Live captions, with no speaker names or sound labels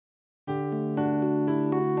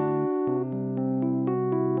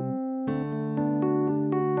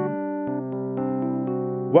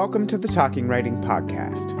Welcome to the Talking Writing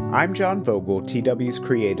Podcast. I'm John Vogel, TW's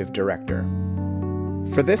creative director.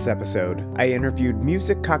 For this episode, I interviewed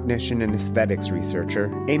music cognition and aesthetics researcher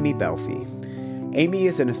Amy Belfi. Amy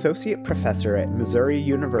is an associate professor at Missouri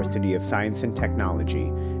University of Science and Technology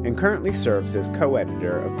and currently serves as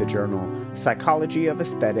co-editor of the journal Psychology of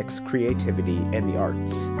Aesthetics, Creativity, and the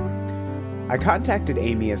Arts. I contacted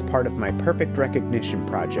Amy as part of my Perfect Recognition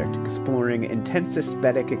project exploring intense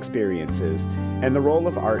aesthetic experiences and the role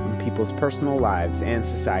of art in people's personal lives and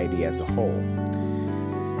society as a whole.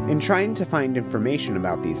 In trying to find information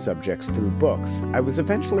about these subjects through books, I was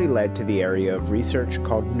eventually led to the area of research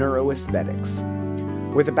called neuroaesthetics.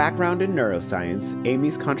 With a background in neuroscience,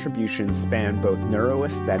 Amy's contributions span both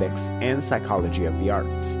neuroaesthetics and psychology of the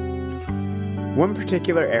arts. One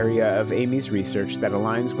particular area of Amy's research that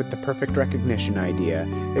aligns with the perfect recognition idea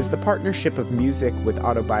is the partnership of music with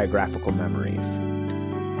autobiographical memories.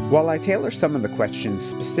 While I tailor some of the questions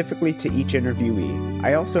specifically to each interviewee,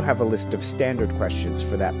 I also have a list of standard questions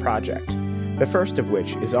for that project, the first of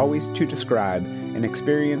which is always to describe an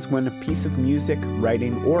experience when a piece of music,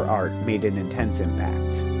 writing, or art made an intense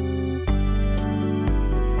impact.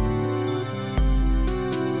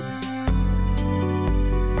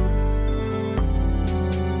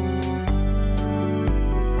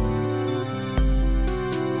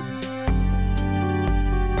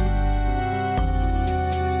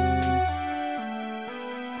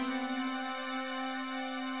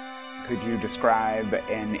 Could you describe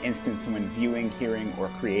an instance when viewing, hearing, or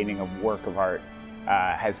creating a work of art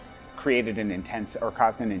has created an intense or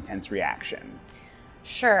caused an intense reaction?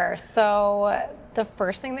 Sure. So the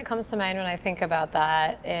first thing that comes to mind when I think about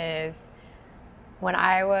that is when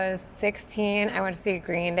I was 16, I went to see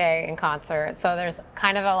Green Day in concert. So there's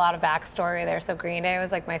kind of a lot of backstory there. So Green Day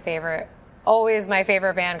was like always my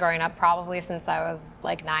favorite band growing up, probably since I was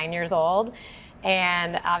like 9 years old.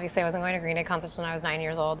 And obviously I wasn't going to Green Day concerts when I was 9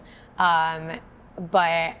 years old.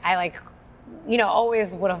 But I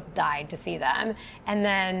always would have died to see them. And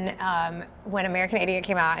then when American Idiot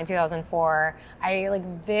came out in 2004, I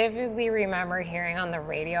vividly remember hearing on the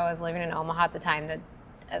radio. I was living in Omaha at the time that,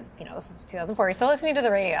 this is 2004. You're still listening to the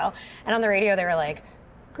radio. And on the radio they were like,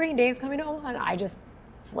 Green Day's coming to Omaha. And I just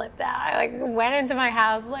flipped out. I went into my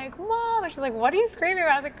house like, Mom. And she's like, what are you screaming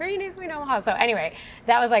about? I was like, Green Day's coming to Omaha. So anyway,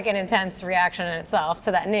 that was an intense reaction in itself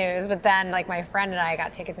to that news. But then my friend and I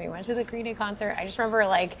got tickets and we went to the Green Day concert. I just remember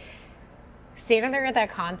standing there at that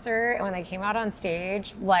concert, and when they came out on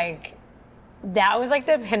stage, that was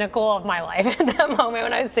the pinnacle of my life at that moment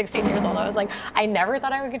when I was 16 years old. I was I never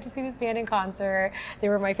thought I would get to see this band in concert. They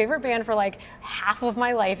were my favorite band for half of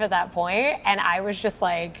my life at that point. And I was just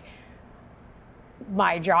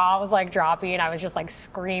my jaw was dropping. I was just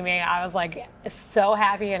screaming. I was so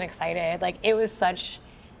happy and excited. It was such,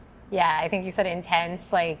 I think you said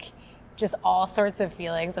intense, just all sorts of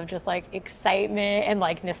feelings of just excitement and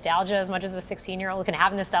nostalgia, as much as a 16-year-old can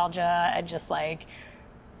have nostalgia, and just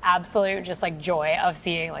absolute just joy of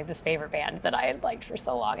seeing this favorite band that I had liked for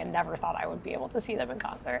so long and never thought I would be able to see them in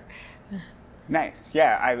concert. Nice.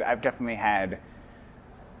 Yeah, I've definitely had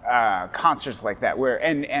concerts like that where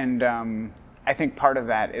and I think part of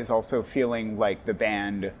that is also feeling like the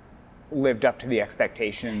band lived up to the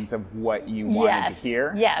expectations of what you wanted to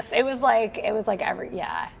hear. Yes, it was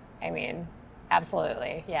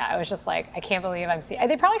absolutely. Yeah, it was just I can't believe I'm seeing.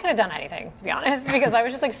 They probably could have done anything, to be honest, because I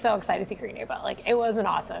was just so excited to see Green Day. But it was an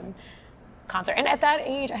awesome concert. And at that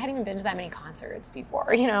age, I hadn't even been to that many concerts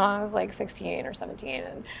before. I was 16 or 17,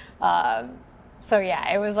 and so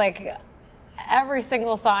yeah, it was every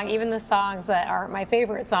single song, even the songs that aren't my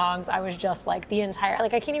favorite songs, I was just the entire, I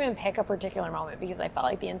can't even pick a particular moment because I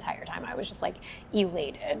felt the entire time I was just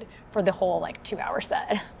elated for the whole 2-hour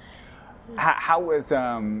set. How was,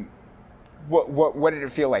 what did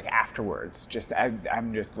it feel like afterwards?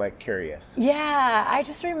 I'm just curious. Yeah, I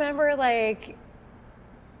just remember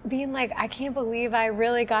being I can't believe I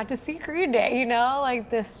really got to see Green Day,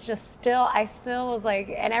 this just I still was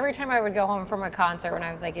and every time I would go home from a concert when I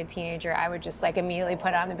was a teenager, I would just immediately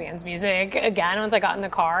put on the band's music again once I got in the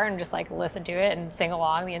car and just listen to it and sing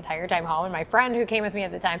along the entire time home. And my friend who came with me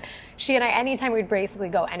at the time, she and I, anytime we'd basically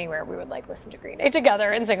go anywhere, we would listen to Green Day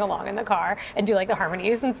together and sing along in the car and do the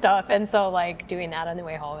harmonies and stuff. And so doing that on the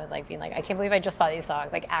way home and being I can't believe I just saw these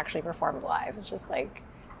songs actually performed live. It's just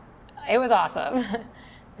it was awesome.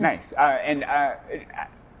 Nice. And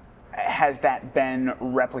has that been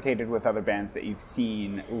replicated with other bands that you've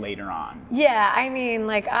seen later on? Yeah,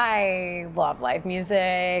 I love live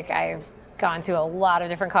music. I've gone to a lot of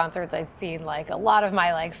different concerts. I've seen a lot of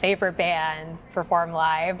my favorite bands perform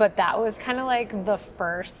live, but that was kind of the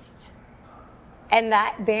first And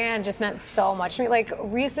that band just meant so much to me. Like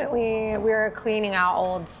recently we were cleaning out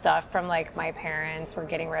old stuff from like my parents were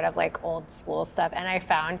getting rid of like old school stuff. And I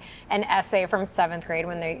found an essay from 7th grade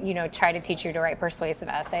when they, try to teach you to write persuasive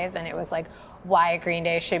essays. And it was like why Green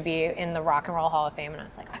Day should be in the Rock and Roll Hall of Fame. And I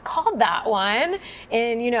was like, I called that one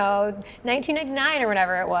in, 1999 or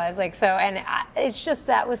whatever it was. Like, so, and it's just,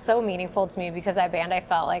 that was so meaningful to me because that band I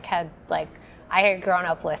felt like I had grown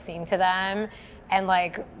up listening to them. And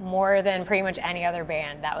like more than pretty much any other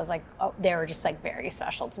band, that was like, they were just like very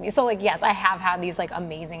special to me. So like, yes, I have had these like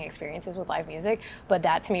amazing experiences with live music, but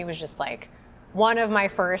that to me was just like one of my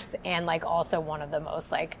first and like also one of the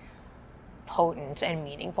most like potent and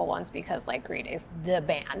meaningful ones because like Green Day's the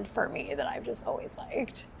band for me that I've just always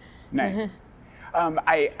liked. Nice.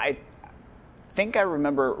 I think I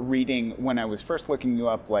remember reading when I was first looking you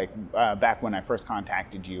up, like back when I first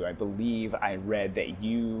contacted you, I believe I read that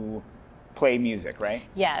you play music, right?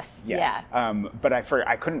 Yes. Yeah. But I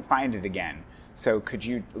couldn't find it again. So could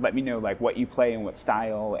you let me know like what you play and what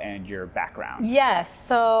style and your background? Yes.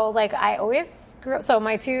 So like I always grew up, so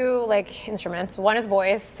my two like instruments, one is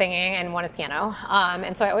voice, singing, and one is piano.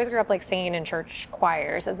 And so I always grew up like singing in church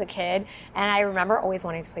choirs as a kid. And I remember always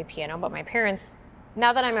wanting to play piano, but my parents,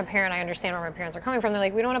 now that I'm a parent, I understand where my parents are coming from. They're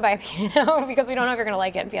like, we don't want to buy a piano because we don't know if you're going to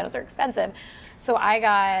like it, and pianos are expensive. So I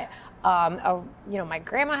got my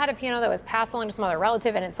grandma had a piano that was passed along to some other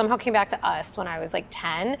relative, and it somehow came back to us when I was like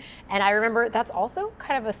 10. And I remember that's also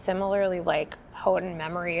kind of a similarly like potent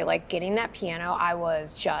memory, like getting that piano. I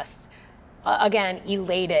was just, again,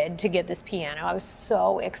 elated to get this piano. I was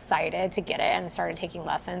so excited to get it and started taking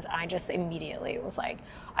lessons. I just immediately was like,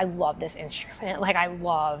 I love this instrument. Like I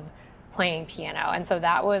love playing piano. And so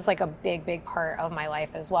that was like a big, big part of my life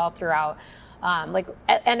as well throughout like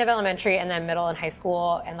end of elementary and then middle and high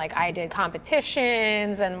school. And like I did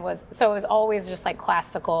competitions and it was always just like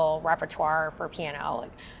classical repertoire for piano.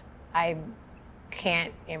 Like I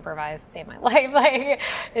can't improvise to save my life. Like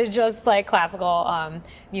it's just like classical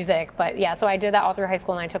music. But yeah, so I did that all through high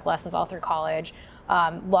school and I took lessons all through college.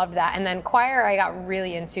 Loved that. And then choir I got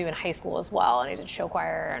really into in high school as well. And I did show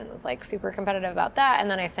choir and was like super competitive about that.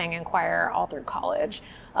 And then I sang in choir all through college.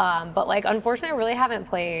 But like, unfortunately, I really haven't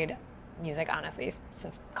played music, honestly,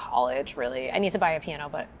 since college, really. I need to buy a piano,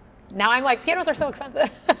 but now I'm like, pianos are so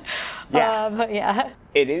expensive. Yeah.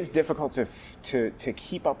 It is difficult to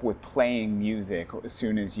keep up with playing music as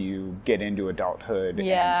soon as you get into adulthood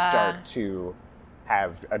and start to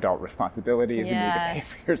have adult responsibilities and need to pay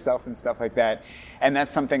for yourself and stuff like that. And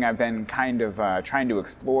that's something I've been kind of trying to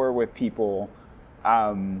explore with people.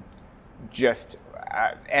 And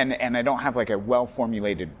I don't have like a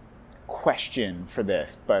well-formulated question for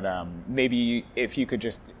this, but maybe if you could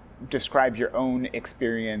just describe your own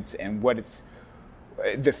experience and what it's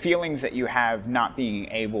the feelings that you have not being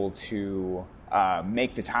able to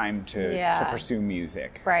make the time to pursue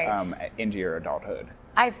music into your adulthood.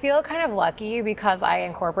 I feel kind of lucky because I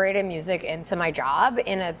incorporated music into my job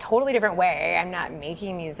in a totally different way. I'm not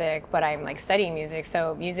making music, but I'm like studying music.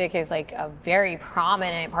 So music is like a very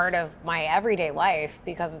prominent part of my everyday life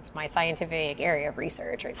because it's my scientific area of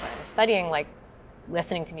research, right? So I'm studying like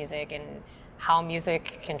listening to music and how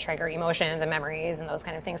music can trigger emotions and memories and those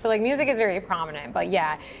kind of things. So like music is very prominent, but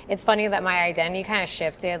yeah, it's funny that my identity kind of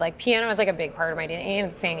shifted. Like piano is like a big part of my identity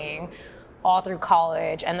and singing all through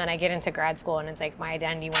college, and then I get into grad school and it's like my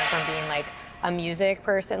identity went from being like a music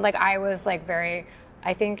person, like I was like very,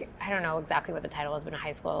 I don't know exactly what the title was, but in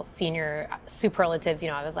high school, senior superlatives,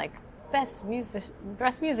 I was like best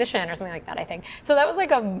musician or something like that, I think. So that was like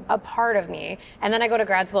a part of me. And then I go to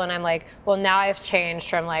grad school and I'm like, well, now I've changed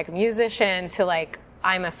from like musician to like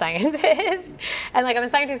I'm a scientist. And like I'm a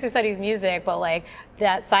scientist who studies music, but like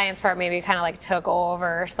that science part maybe kind of like took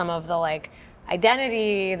over some of the like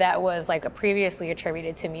identity that was like previously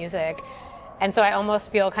attributed to music. And so I almost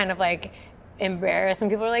feel kind of like embarrassed when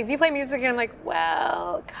people are like, do you play music? And I'm like,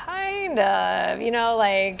 well, kind of,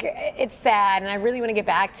 like it's sad and I really want to get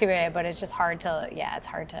back to it, but it's just hard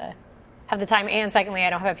to have the time. And secondly, I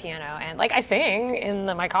don't have a piano and like I sing in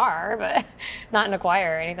my car, but not in a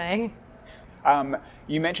choir or anything.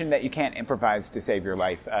 You mentioned that you can't improvise to save your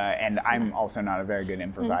life, and I'm also not a very good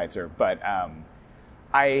improviser, but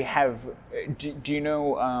I have. Do you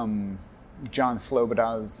know John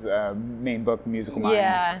Slobod's main book, Musical Mind?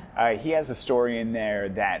 Yeah. He has a story in there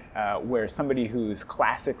that where somebody who's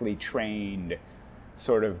classically trained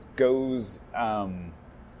sort of goes,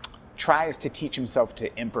 tries to teach himself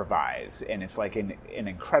to improvise, and it's like an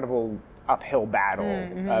incredible uphill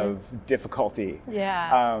battle of difficulty.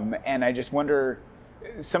 Yeah. And I just wonder.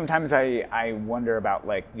 Sometimes I wonder about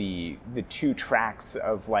like the two tracks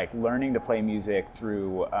of like learning to play music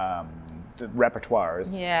through the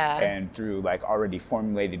repertoires Yeah. and through like already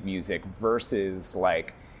formulated music versus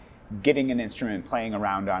like getting an instrument, playing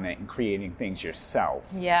around on it, and creating things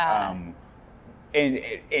yourself. Yeah.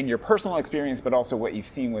 In your personal experience, but also what you've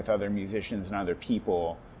seen with other musicians and other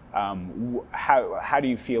people, how do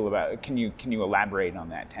you feel about it? Can you elaborate on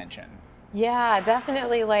that tension? Yeah,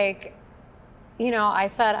 definitely. Like, you know, I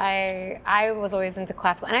said I was always into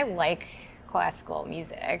classical, and I like classical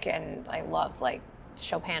music, and I love like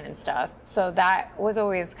Chopin and stuff. So that was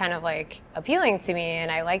always kind of like appealing to me,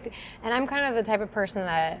 and and I'm kind of the type of person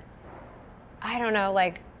that, I don't know,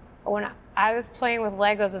 like when I was playing with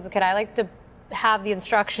Legos as a kid, I like to have the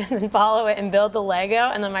instructions and follow it and build the Lego,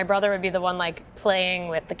 and then my brother would be the one like playing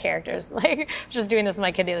with the characters. Like, just doing this with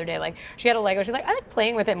my kid the other day, like she had a Lego, she's like, I like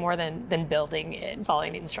playing with it more than building it and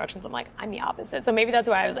following the instructions. I'm like, I'm the opposite. So maybe that's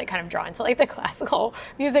why I was like kind of drawn to like the classical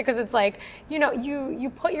music, because it's like, you know, you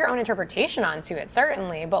put your own interpretation onto it,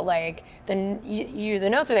 certainly, but like the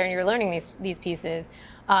notes are there and you're learning these pieces.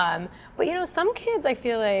 But you know, some kids, I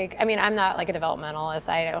feel like, I mean, I'm not like a developmentalist,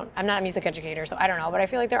 I'm not a music educator, so I don't know, but I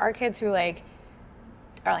feel like there are kids who like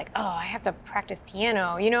are like, oh, I have to practice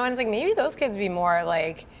piano, you know, and it's like maybe those kids would be more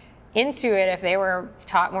like into it if they were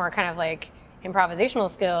taught more kind of like improvisational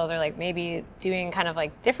skills, or like maybe doing kind of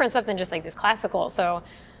like different stuff than just like this classical. So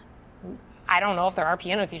I don't know if there are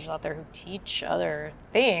piano teachers out there who teach other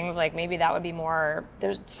things. Like maybe that would be more,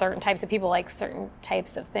 there's certain types of people like certain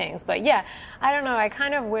types of things. But yeah, I don't know. I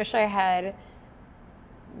kind of wish I had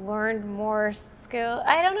learned more skill.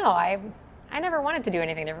 I don't know. I never wanted to do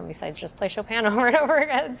anything different besides just play Chopin over and over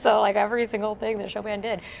again. So like every single thing that Chopin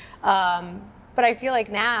did. But I feel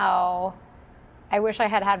like now I wish I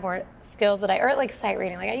had more skills or like sight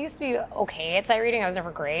reading. Like I used to be okay at sight reading. I was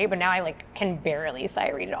never great, but now I like can barely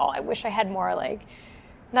sight read at all. I wish I had more like,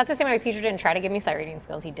 not to say my teacher didn't try to give me sight reading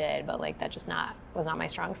skills, he did, but like that just was not my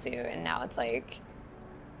strong suit. And now it's like,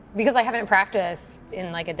 because I haven't practiced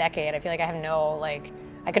in like a decade, I feel like I have no like,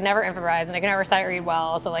 I could never improvise and I could never sight read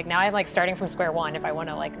well. So like now I'm like starting from square one if I want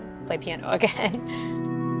to like play piano again.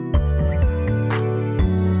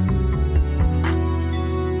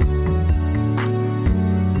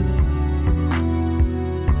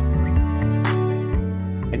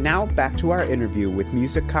 And now back to our interview with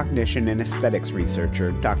music cognition and aesthetics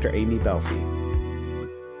researcher, Dr. Amy Belfi.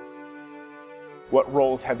 What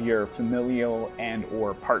roles have your familial and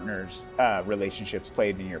or partners' relationships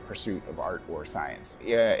played in your pursuit of art or science?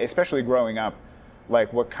 Especially growing up,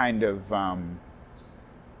 like what kind of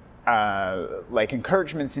like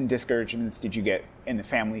encouragements and discouragements did you get in the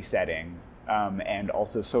family setting? And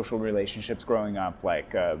also social relationships growing up,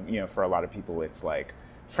 like, you know, for a lot of people, it's like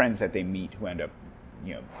friends that they meet who end up,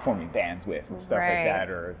 you know, forming bands with and stuff like that,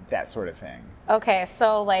 or that sort of thing. Okay,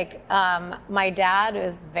 so like my dad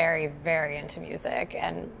is very, very into music,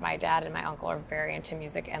 and my dad and my uncle are very into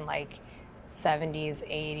music and like 70s,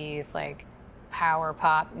 80s, like power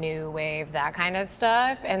pop, new wave, that kind of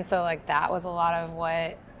stuff. And so like that was a lot of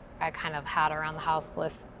what I kind of had around the house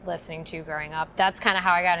listening to growing up. That's kind of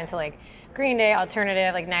how I got into like Green Day,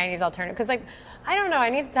 alternative, like 90s alternative, because like I don't know, I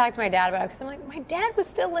need to talk to my dad about it, because I'm like, my dad was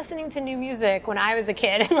still listening to new music when I was a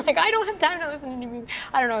kid, and like I don't have time to listen to new music.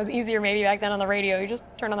 I don't know, it was easier maybe back then on the radio, you just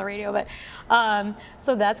turn on the radio, but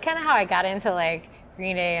so that's kind of how I got into like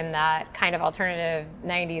Green Day, and that kind of alternative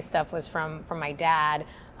 90s stuff was from my dad.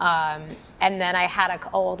 And then I had an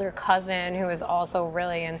older cousin who was also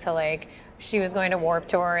really into like, she was going to Warped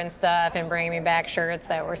Tour and stuff and bringing me back shirts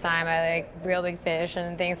that were signed by like Real Big Fish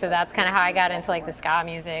and things. So that's kind of how I got into like the ska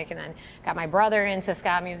music, and then got my brother into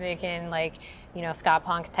ska music and like, you know, ska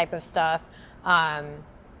punk type of stuff.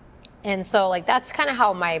 And so like that's kind of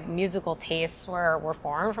how my musical tastes were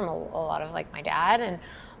formed from a lot of like my dad.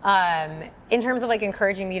 And in terms of like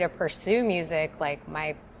encouraging me to pursue music, like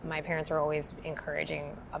my parents were always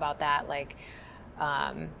encouraging about that. Like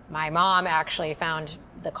my mom actually found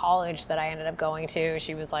the college that I ended up going to.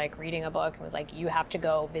 She was like reading a book and was like, you have to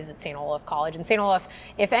go visit St. Olaf College. And St. Olaf,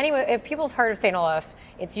 if people have heard of St. Olaf,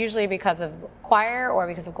 it's usually because of choir or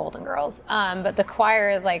because of Golden Girls. But the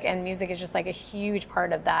choir is like, and music is just like a huge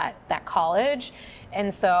part of that college.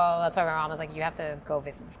 And so that's why my mom was like, you have to go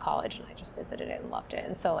visit this college. And I just visited it and loved it.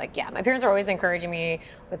 And so like, yeah, my parents are always encouraging me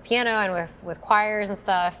with piano and with choirs and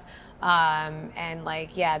stuff. And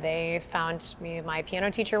like, yeah, they found me my piano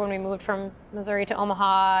teacher when we moved from Missouri to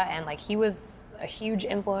Omaha, and like he was a huge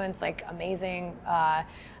influence, like amazing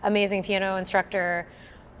piano instructor.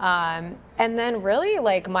 And then really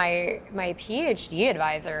like my PhD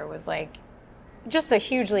advisor was like just a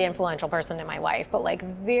hugely influential person in my life, but like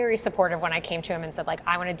very supportive when I came to him and said like,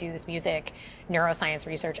 I want to do this music neuroscience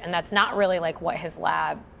research. And that's not really like what his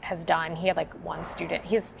lab has done. He had like one student,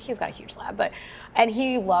 he's got a huge lab, and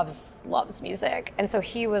he loves music. And so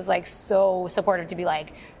he was like so supportive to be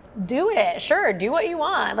like, do it, sure, do what you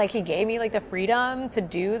want. Like he gave me like the freedom to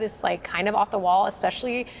do this like kind of off the wall,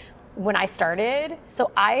 especially when I started.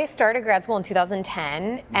 So I started grad school in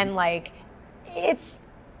 2010 and like, it's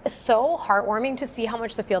so heartwarming to see how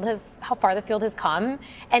far the field has come,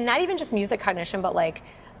 and not even just music cognition, but like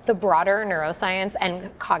the broader neuroscience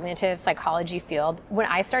and cognitive psychology field. When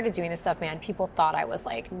I started doing this stuff, man, people thought I was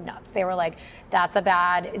like nuts. They were like,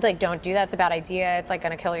 don't do that, it's a bad idea, it's like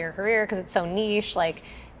gonna kill your career because it's so niche. Like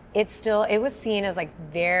it was seen as like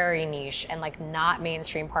very niche and like not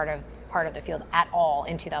mainstream part of the field at all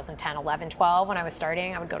in 2010, 11, 12. When I was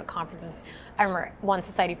starting, I would go to conferences. I remember one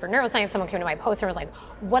Society for Neuroscience, someone came to my poster and was like,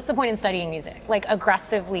 what's the point in studying music? Like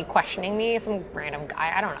aggressively questioning me, some random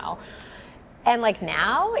guy, I don't know. And like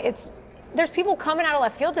now there's people coming out of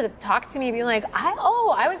left field to talk to me being like,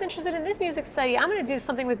 I was interested in this music study, I'm gonna do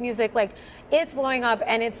something with music. Like it's blowing up,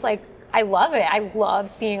 and it's like, I love it. I love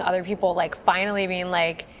seeing other people like finally being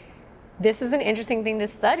like, this is an interesting thing to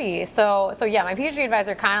study. So yeah, my PhD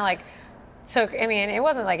advisor kind of like it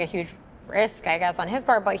wasn't like a huge risk, I guess, on his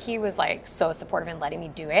part, but he was like so supportive in letting me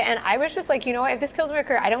do it. And I was just like, you know what, if this kills my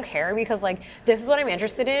career, I don't care, because like this is what I'm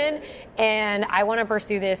interested in and I want to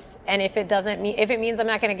pursue this. And if it means I'm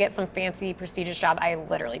not going to get some fancy prestigious job, I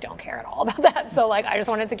literally don't care at all about that. So like I just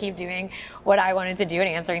wanted to keep doing what I wanted to do and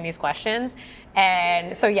answering these questions.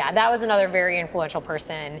 And so yeah, that was another very influential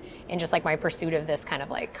person in just like my pursuit of this kind of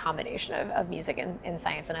like combination of music and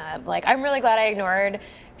science. And I'm really glad I ignored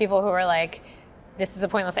people who were like, this is a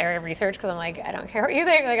pointless area of research, because I'm like, I don't care what you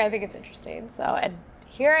think. Like, I think it's interesting. So, and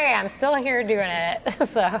here I am, still here doing it.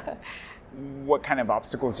 So, what kind of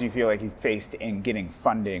obstacles do you feel like you faced in getting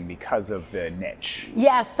funding because of the niche?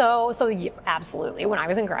 Yeah, so absolutely. When I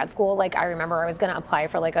was in grad school, like I remember I was going to apply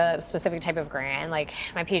for like a specific type of grant. Like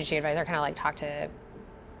my PhD advisor kind of like talked to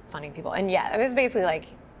funding people, and yeah, it was basically like,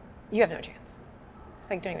 you have no chance. It's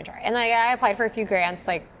like, don't even try. And like I applied for a few grants,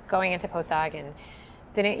 like going into postdoc, and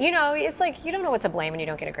didn't, it's like, you don't know what to blame when you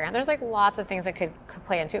don't get a grant. There's like lots of things that could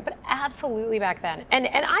play into it, but absolutely back then. And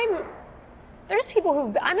there's people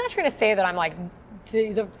who, I'm not trying to say that I'm like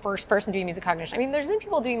the first person doing music cognition. I mean, there's been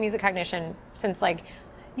people doing music cognition since like,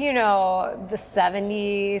 the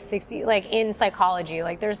 70s, 60s, like in psychology.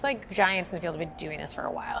 Like there's like giants in the field who've been doing this for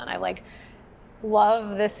a while. And I like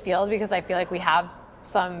love this field because I feel like we have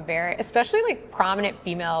some especially like prominent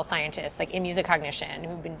female scientists like in music cognition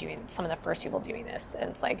who've been doing, some of the first people doing this, and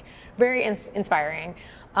it's like very inspiring.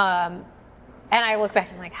 And I look back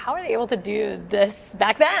and I'm like, how are they able to do this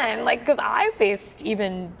back then? Like, because I faced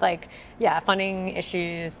even like, funding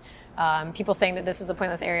issues, people saying that this was a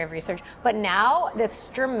pointless area of research, but now that's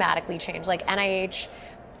dramatically changed. Like NIH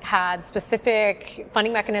had specific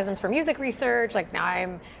funding mechanisms for music research. Like now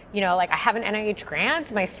I'm, I have an NIH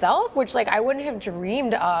grant myself, which like I wouldn't have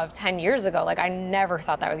dreamed of 10 years ago. Like I never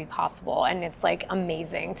thought that would be possible. And it's like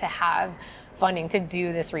amazing to have funding to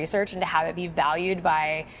do this research and to have it be valued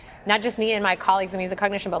by not just me and my colleagues in music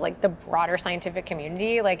cognition, but like the broader scientific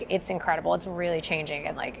community. Like it's incredible. It's really changing,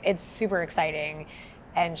 and like it's super exciting.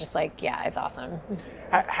 And just like, yeah, it's awesome.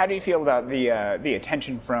 How do you feel about the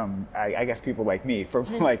attention from, I guess, people like me,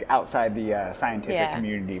 from like outside the scientific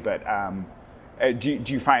community? But do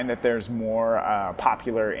you find that there's more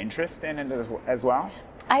popular interest in it as well?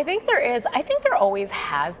 I think there is. I think there always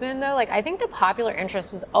has been, though. Like, I think the popular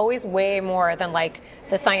interest was always way more than like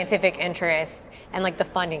the scientific interest and like the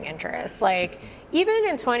funding interest. Like, even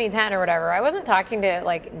in 2010 or whatever, I wasn't talking to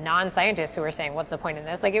like non-scientists who were saying, what's the point in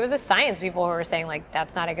this? Like, it was the science people who were saying like,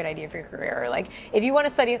 that's not a good idea for your career. Or like, if you want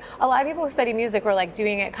to study, a lot of people who study music were like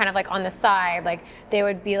doing it kind of like on the side. Like, they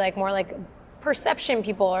would be like more like perception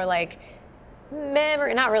people, or like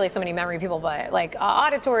memory, not really so many memory people, but like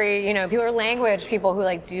auditory, people are language people who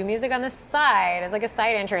like do music on the side as like a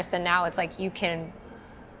side interest. And now it's like, you can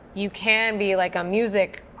be like a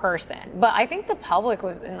music person. But I think the public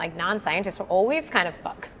was, and like non-scientists were always kind of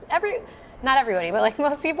fun, because not everybody, but like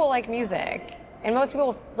most people like music, and most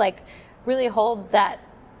people like really hold that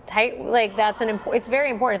tight. Like it's very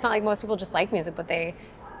important. It's not like most people just like music, but they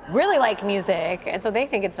really like music, and so they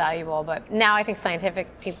think it's valuable. But now I think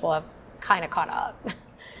scientific people have kind of caught up.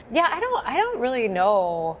 Yeah, I don't really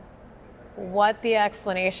know what the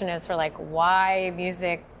explanation is for like why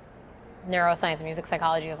music neuroscience and music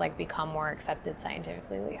psychology has like become more accepted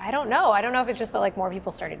scientifically. I don't know if it's just that like more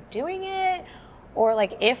people started doing it, or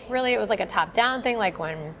like if really it was like a top down thing, like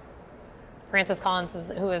when Francis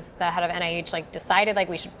Collins, who was the head of NIH, like decided like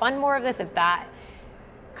we should fund more of this, if that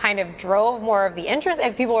kind of drove more of the interest,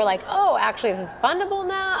 if people were like, oh, actually this is fundable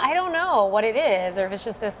now, I don't know what it is, or if it's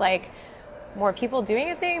just this like more people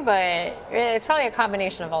doing a thing, but it's probably a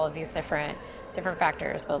combination of all of these different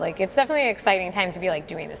factors. But like, it's definitely an exciting time to be like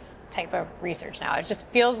doing this type of research now. It just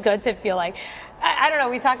feels good to feel like, I don't know,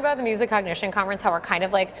 we talked about the Music Cognition Conference, how we're kind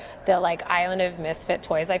of like the like island of misfit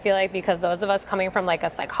toys, I feel like, because those of us coming from like a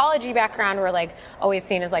psychology background, we're like always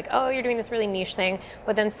seen as like, oh, you're doing this really niche thing.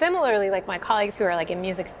 But then similarly, like my colleagues who are like in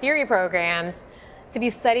music theory programs, to be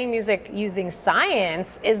studying music using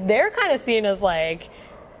science, they're kind of seen as like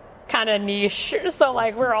kind of niche. So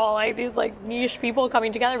like we're all like these like niche people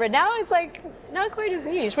coming together, but now it's like not quite as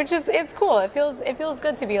niche, which is, it's cool. It feels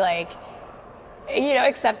good to be like, you know,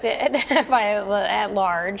 accepted by at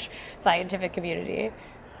large scientific community.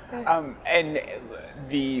 And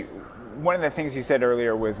one of the things you said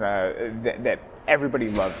earlier was that everybody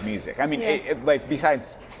loves music. I mean, like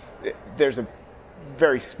besides, there's a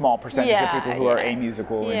very small percentage of people who are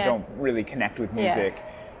amusical and don't really connect with music.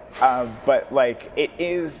 But like it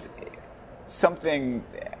is something,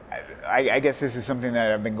 I guess this is something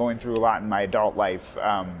that I've been going through a lot in my adult life.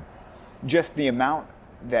 Just the amount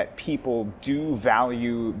that people do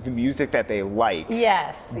value the music that they like.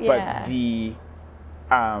 Yes. But the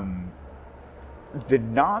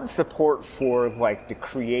non-support for like the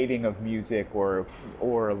creating of music or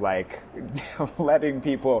like letting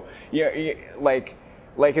people, like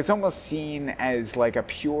it's almost seen as like a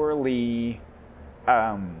purely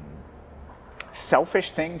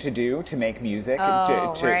selfish thing to do, to make music,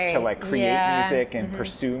 to like create music and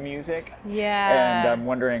pursue music. And I'm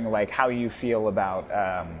wondering like how you feel about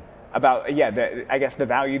I guess the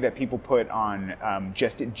value that people put on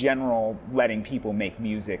just in general letting people make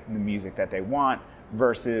music, the music that they want,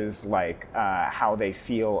 versus like how they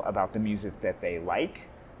feel about the music that they like.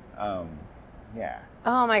 Oh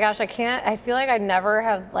my gosh, I feel like I never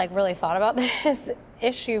have like really thought about this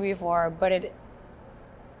issue before, but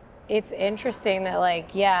it's interesting that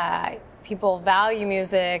like, people value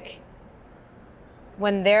music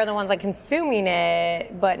when they're the ones like consuming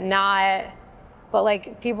it, but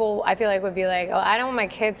like people I feel like would be like, oh, I don't want my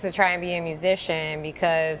kids to try and be a musician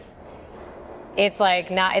because it's like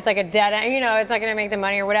a dead end, you know, it's not going to make the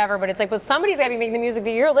money or whatever, but it's like, but somebody's got to be making the music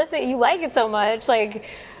that you're listening, you like it so much, like,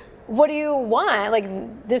 what do you want?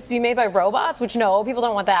 Like this to be made by robots? Which no, people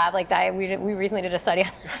don't want that. Like that, we recently did a study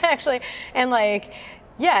on that actually, and like,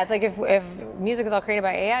 it's like if music is all created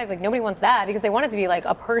by AI, it's like nobody wants that because they want it to be like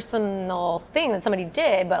a personal thing that somebody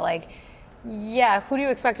did, but like, who do you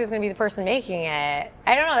expect is going to be the person making it?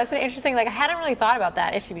 I don't know. That's an interesting, like I hadn't really thought about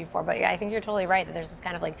that issue before, but I think you're totally right that there's this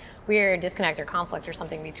kind of like weird disconnect or conflict or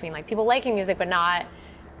something between like people liking music but not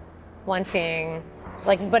wanting,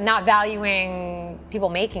 like, but not valuing people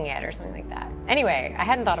making it or something like that. Anyway, I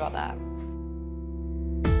hadn't thought about that.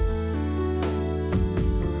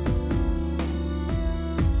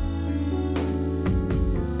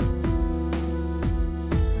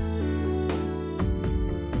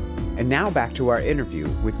 And now back to our interview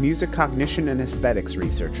with music cognition and aesthetics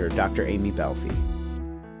researcher, Dr. Amy Belfi.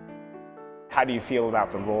 How do you feel about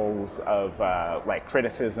the roles of like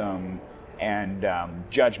criticism and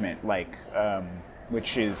judgment, like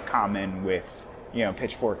which is common with, you know,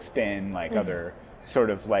 Pitchfork Spin, like other sort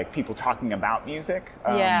of like people talking about music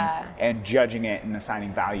and judging it and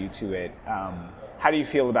assigning value to it. How do you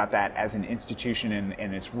feel about that as an institution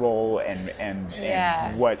and its role and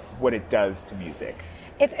what it does to music?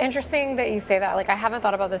 It's interesting that you say that. Like, I haven't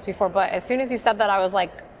thought about this before, but as soon as you said that, I was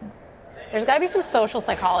like, there's got to be some social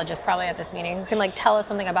psychologists probably at this meeting who can like tell us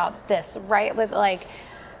something about this, right? Like,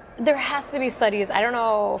 there has to be studies. I don't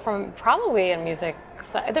know, from probably in music.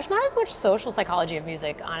 There's not as much social psychology of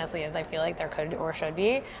music, honestly, as I feel like there could or should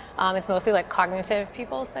be. It's mostly like cognitive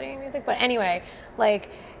people studying music. But anyway,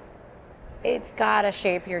 like, it's gotta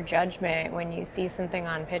shape your judgment when you see something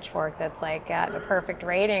on Pitchfork that's like got a perfect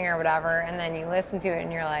rating or whatever, and then you listen to it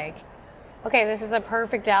and you're like, okay, this is a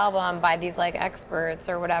perfect album by these like experts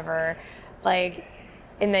or whatever, like,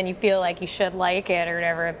 and then you feel like you should like it or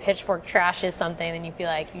whatever. If Pitchfork trashes something, then you feel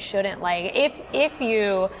like you shouldn't like it. If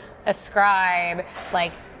you ascribe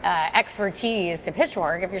like expertise to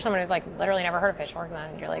Pitchfork, if you're someone who's like literally never heard of Pitchfork,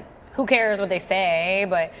 then you're like, who cares what they say?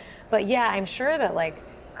 But yeah, I'm sure that like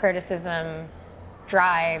criticism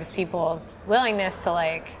drives people's willingness to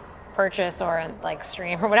like purchase or like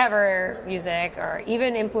stream or whatever music, or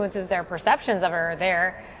even influences their perceptions of it or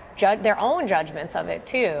their own judgments of it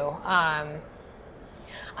too.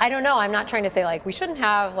 I don't know. I'm not trying to say like we shouldn't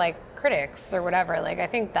have like critics or whatever. Like I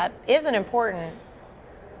think that is an important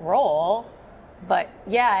role, But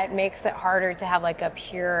yeah, it makes it harder to have like a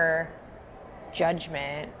pure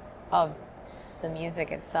judgment of the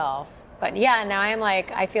music itself. But yeah, now I'm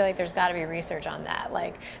like, I feel like there's got to be research on that.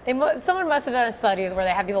 Like, someone must have done studies where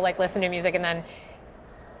they have people like listen to music and then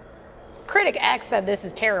critic X said this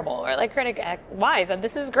is terrible, or like critic Y said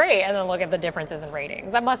this is great, and then look at the differences in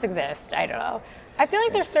ratings. That must exist. I don't know. I feel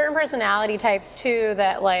like there's certain personality types too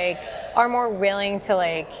that like are more willing to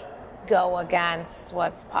like go against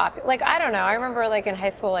what's popular. Like, I don't know. I remember like in high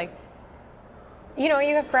school, like, you know,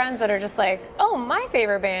 you have friends that are just like, oh, my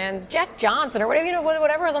favorite band's Jack Johnson or whatever, you know,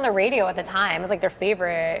 whatever was on the radio at the time was like their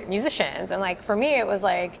favorite musicians. And like for me, it was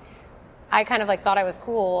like, I kind of like thought I was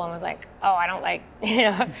cool and was like, oh, I don't like, you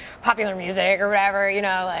know, popular music or whatever, you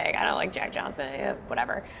know, like I don't like Jack Johnson,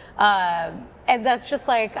 whatever. And that's just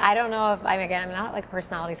like, I don't know if I'm not like a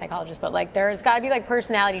personality psychologist, but like there's got to be like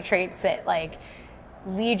personality traits that like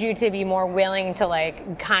lead you to be more willing to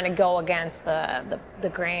like kind of go against the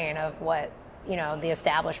grain of what, you know, the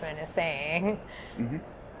establishment is saying. Mm-hmm.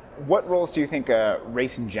 What roles do you think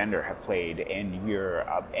race and gender have played in your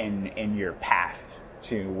in your path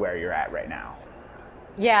to where you're at right now?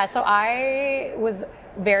 Yeah, so I was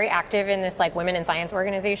very active in this like women in science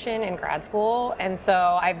organization in grad school, and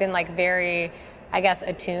so I've been like very, I guess,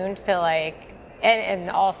 attuned to like, and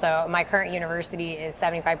also my current university is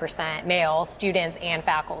 75% male students and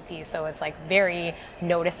faculty, so it's like very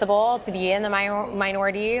noticeable to be in the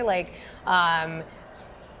minority. Like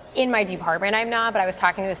in my department I'm not, but I was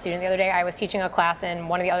talking to a student the other day. I was teaching a class in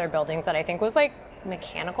one of the other buildings that I think was like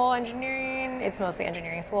mechanical engineering. It's mostly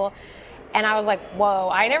engineering school. And I was like, whoa,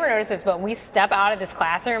 I never noticed this, but we step out of this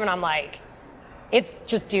classroom and I'm like, it's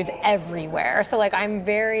just dudes everywhere. So like I'm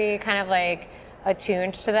very kind of like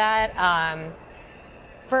attuned to that.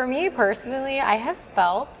 For me personally, I have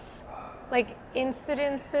felt like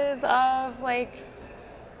incidences of like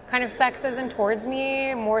kind of sexism towards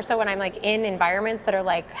me, more so when I'm like in environments that are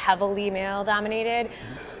like heavily male dominated.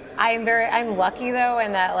 I'm lucky though,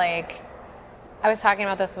 in that like, I was talking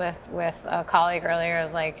about this with a colleague earlier. I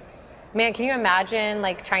was like, man, can you imagine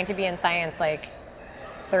like trying to be in science like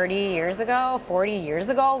 30 years ago, 40 years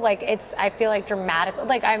ago? Like I feel like dramatically,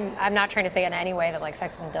 like I'm not trying to say in any way that like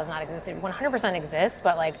sexism does not exist. It 100% exists,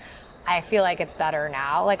 but like I feel like it's better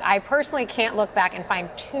now. Like I personally can't look back and find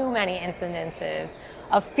too many incidences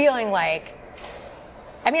of feeling like,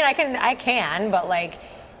 I mean, I can, but like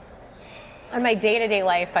in my day-to-day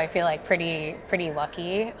life, I feel like pretty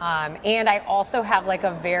lucky. And I also have like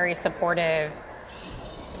a very supportive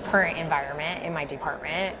current environment in my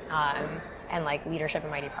department, and like leadership in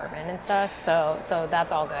my department and stuff. So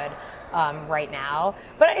that's all good right now.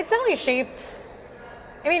 But it's definitely shaped,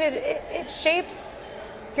 I mean, it shapes,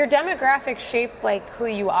 your demographics shape like who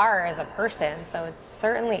you are as a person. So it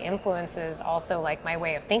certainly influences also like my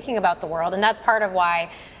way of thinking about the world. And that's part of why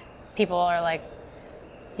people are like,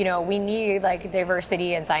 you know, we need like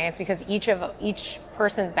diversity in science, because each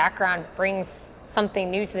person's background brings something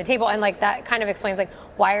new to the table. And like that kind of explains like,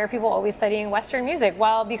 why are people always studying Western music?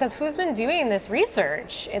 Well, because who's been doing this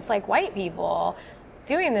research? It's like white people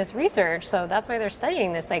doing this research. So that's why they're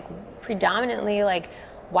studying this like predominantly like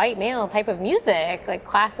white male type of music, like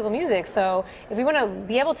classical music. So if we want to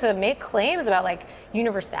be able to make claims about like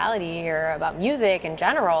universality or about music in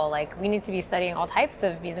general, like we need to be studying all types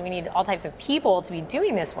of music. We need all types of people to be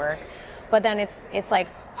doing this work. But then it's like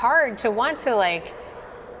hard to want to like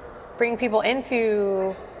bring people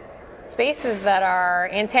into spaces that are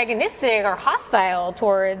antagonistic or hostile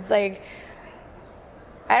towards like,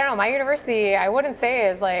 I don't know, my university, I wouldn't say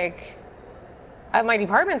is like, my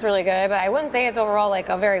department's really good, but I wouldn't say it's overall like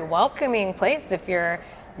a very welcoming place if you're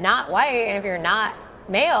not white and if you're not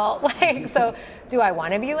male. Like, so do I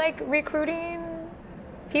want to be like recruiting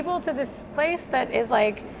people to this place that is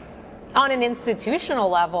like on an institutional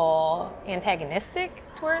level antagonistic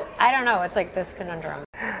toward? I don't know. It's like this conundrum.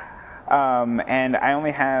 And I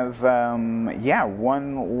only have,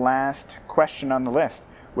 one last question on the list,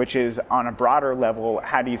 which is on a broader level,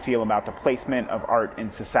 how do you feel about the placement of art in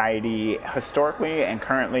society historically and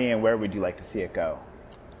currently, and where would you like to see it go?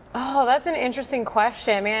 Oh, that's an interesting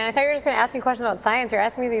question, man. I thought you were just going to ask me questions about science. You're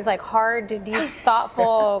asking me these like hard, deep,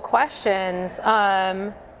 thoughtful questions.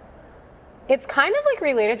 It's kind of like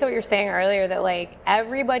related to what you were saying earlier, that like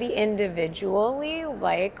everybody individually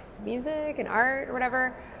likes music and art or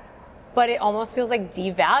whatever, but it almost feels like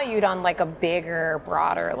devalued on like a bigger,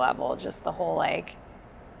 broader level. Just the whole like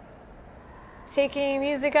taking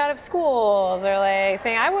music out of schools, or like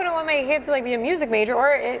saying I wouldn't want my kid to like be a music major,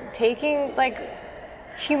 or taking like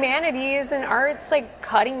humanities and arts, like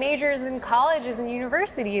cutting majors in colleges and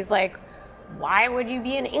universities. Like, why would you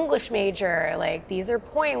be an English major? Like, these are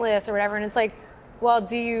pointless or whatever. And it's like, well,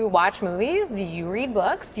 do you watch movies? Do you read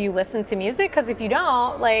books? Do you listen to music? Because if you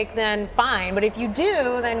don't, like, then fine. But if you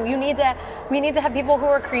do, then we need to have people who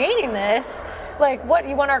are creating this. Like, what,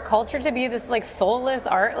 you want our culture to be this, like, soulless,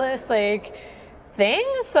 artless, like, thing?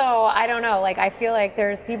 So I don't know. Like, I feel like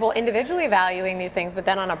there's people individually valuing these things, but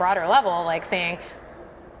then on a broader level, like saying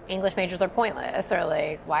English majors are pointless, or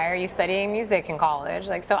like, why are you studying music in college?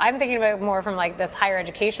 Like, so I'm thinking about it more from like this higher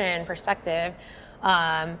education perspective.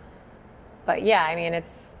 But yeah, I mean,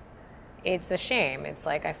 it's a shame. It's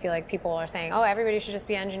like, I feel like people are saying, oh, everybody should just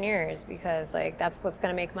be engineers because like that's what's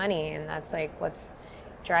going to make money and that's like what's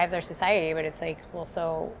drives our society. But it's like, well,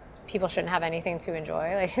 so people shouldn't have anything to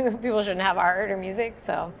enjoy. Like people shouldn't have art or music.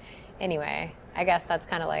 So anyway, I guess that's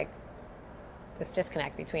kind of like this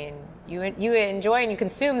disconnect between you enjoy and you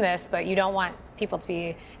consume this, but you don't want people to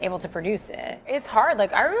be able to produce it. It's hard.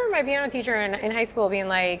 Like I remember my piano teacher in high school being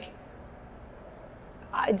like,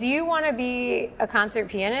 do you want to be a concert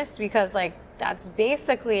pianist? Because like that's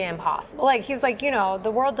basically impossible. Like he's like, you know,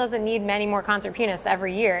 the world doesn't need many more concert pianists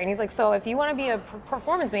every year. And he's like, so if you want to be a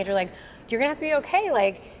performance major, like you're gonna have to be okay,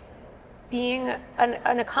 like being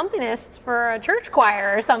an accompanist for a church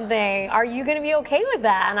choir or something. Are you gonna be okay with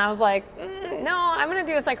that? And I was like, no, I'm gonna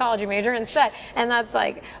do a psychology major instead. And that's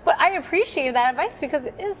like, but I appreciate that advice because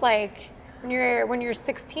it is like when you're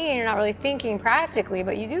 16, you're not really thinking practically,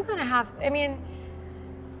 but you do kind of have. I mean.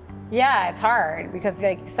 Yeah, it's hard because,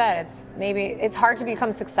 like you said, it's hard to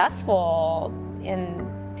become successful in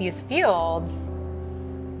these fields.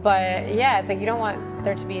 But yeah, it's like you don't want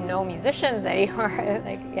there to be no musicians anymore.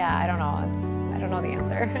 Like, yeah, I don't know. I don't know the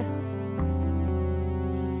answer.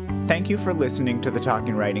 Thank you for listening to the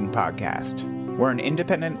Talking Writing Podcast. We're an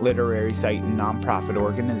independent literary site and nonprofit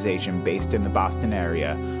organization based in the Boston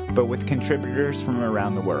area, but with contributors from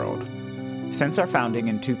around the world. Since our founding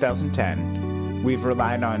in 2010, we've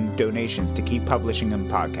relied on donations to keep publishing and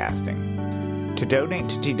podcasting. To donate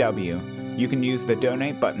to TW, you can use the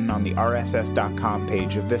donate button on the rss.com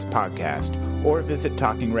page of this podcast or visit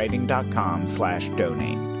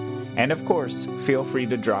talkingwriting.com/donate. And of course, feel free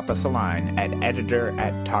to drop us a line at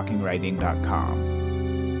editor@talkingwriting.com.